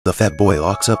The fat boy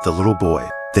locks up the little boy,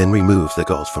 then removes the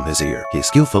gauze from his ear. He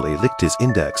skillfully licked his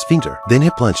index finger, then he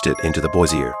plunged it into the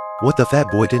boy's ear. What the fat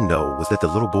boy didn't know was that the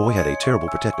little boy had a terrible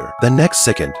protector. The next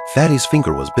second, Fatty's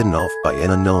finger was bitten off by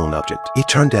an unknown object. It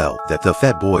turned out that the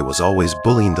fat boy was always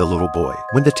bullying the little boy.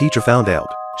 When the teacher found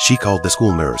out, she called the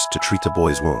school nurse to treat the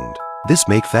boy's wound. This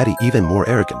made Fatty even more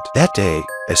arrogant. That day,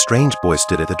 a strange boy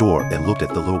stood at the door and looked at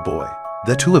the little boy.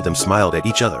 The two of them smiled at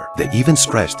each other. They even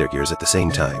scratched their ears at the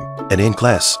same time. And in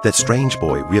class, that strange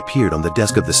boy reappeared on the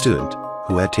desk of the student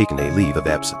who had taken a leave of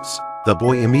absence. The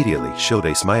boy immediately showed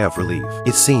a smile of relief.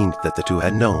 It seemed that the two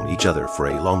had known each other for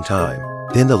a long time.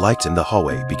 Then the lights in the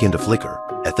hallway began to flicker.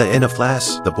 At the end of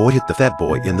class, the boy hit the fat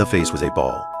boy in the face with a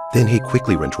ball. Then he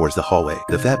quickly ran towards the hallway.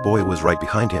 The fat boy was right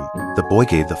behind him. The boy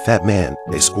gave the fat man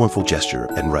a scornful gesture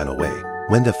and ran away.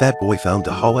 When the fat boy found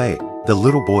the hallway, the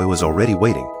little boy was already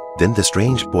waiting. Then the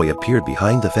strange boy appeared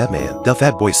behind the fat man. The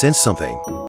fat boy sensed something.